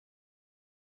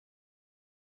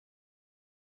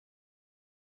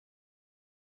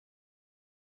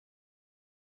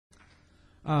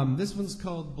This one's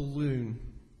called Balloon,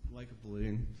 like a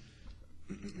balloon.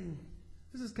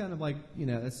 This is kind of like, you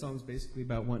know, that song's basically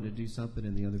about wanting to do something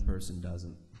and the other person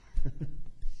doesn't.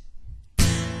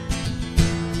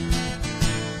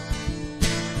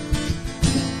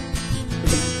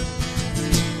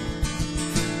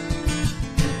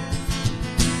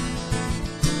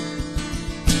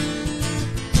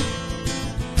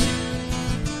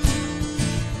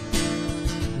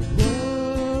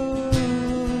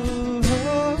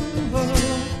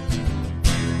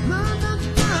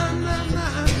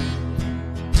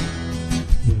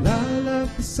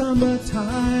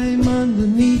 Summertime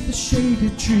underneath a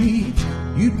shaded tree,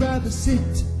 you'd rather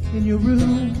sit in your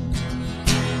room.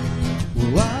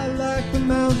 Well, I like the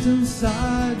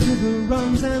mountainside, river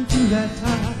runs and through that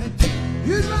tide,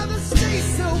 you'd rather stay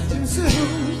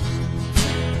self-consumed.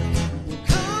 Well,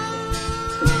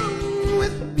 come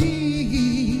with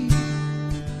me,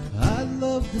 I'd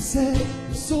love to set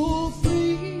your soul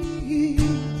free,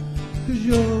 'cause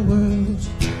your world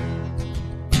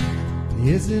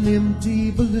is an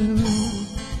empty balloon.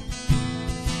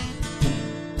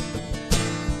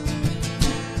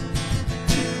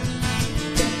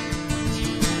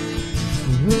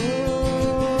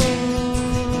 Oh,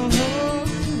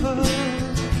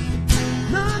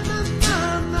 na, na,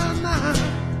 na, na, na.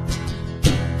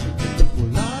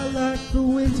 Well, I like the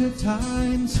winter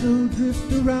time, snow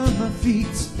drift around my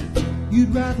feet.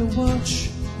 You'd rather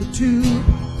watch the tube.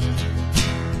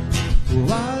 Oh,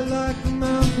 I like the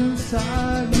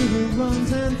mountainside, river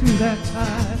runs and through that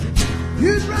tide,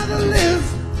 you'd rather live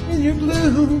in your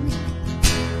gloom.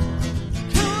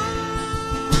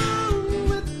 Come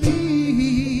with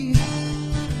me,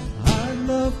 I'd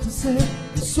love to set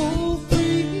your soul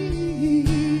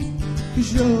free,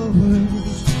 'cause your world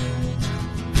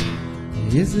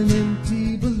is an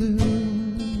empty balloon.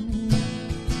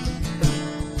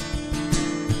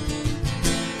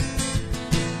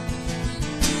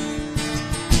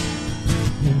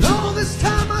 This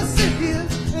time I sit here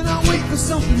and I wait for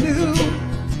something new,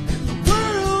 and the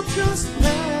world just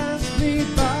passed me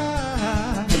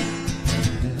by,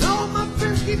 and all my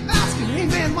friends keep asking, hey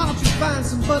man, why don't you find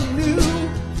somebody new?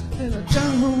 And I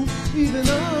don't even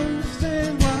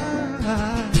understand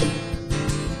why.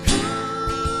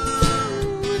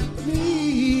 Come with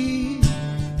me,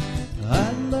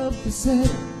 I'd love to set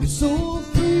your soul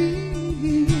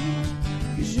free,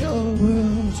 'cause your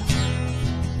world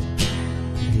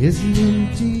is an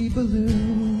empty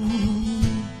balloon.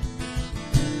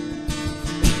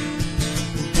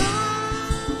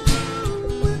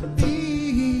 Come with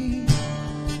me,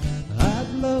 I'd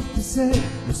love to set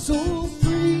your soul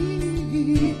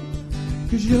free,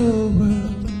 'cause your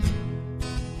world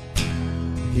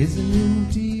is an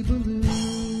empty balloon.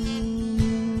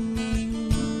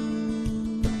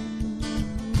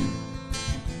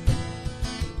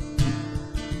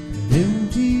 An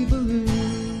empty balloon.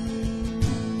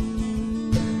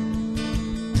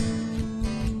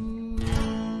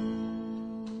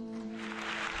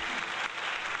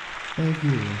 Thank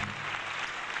you.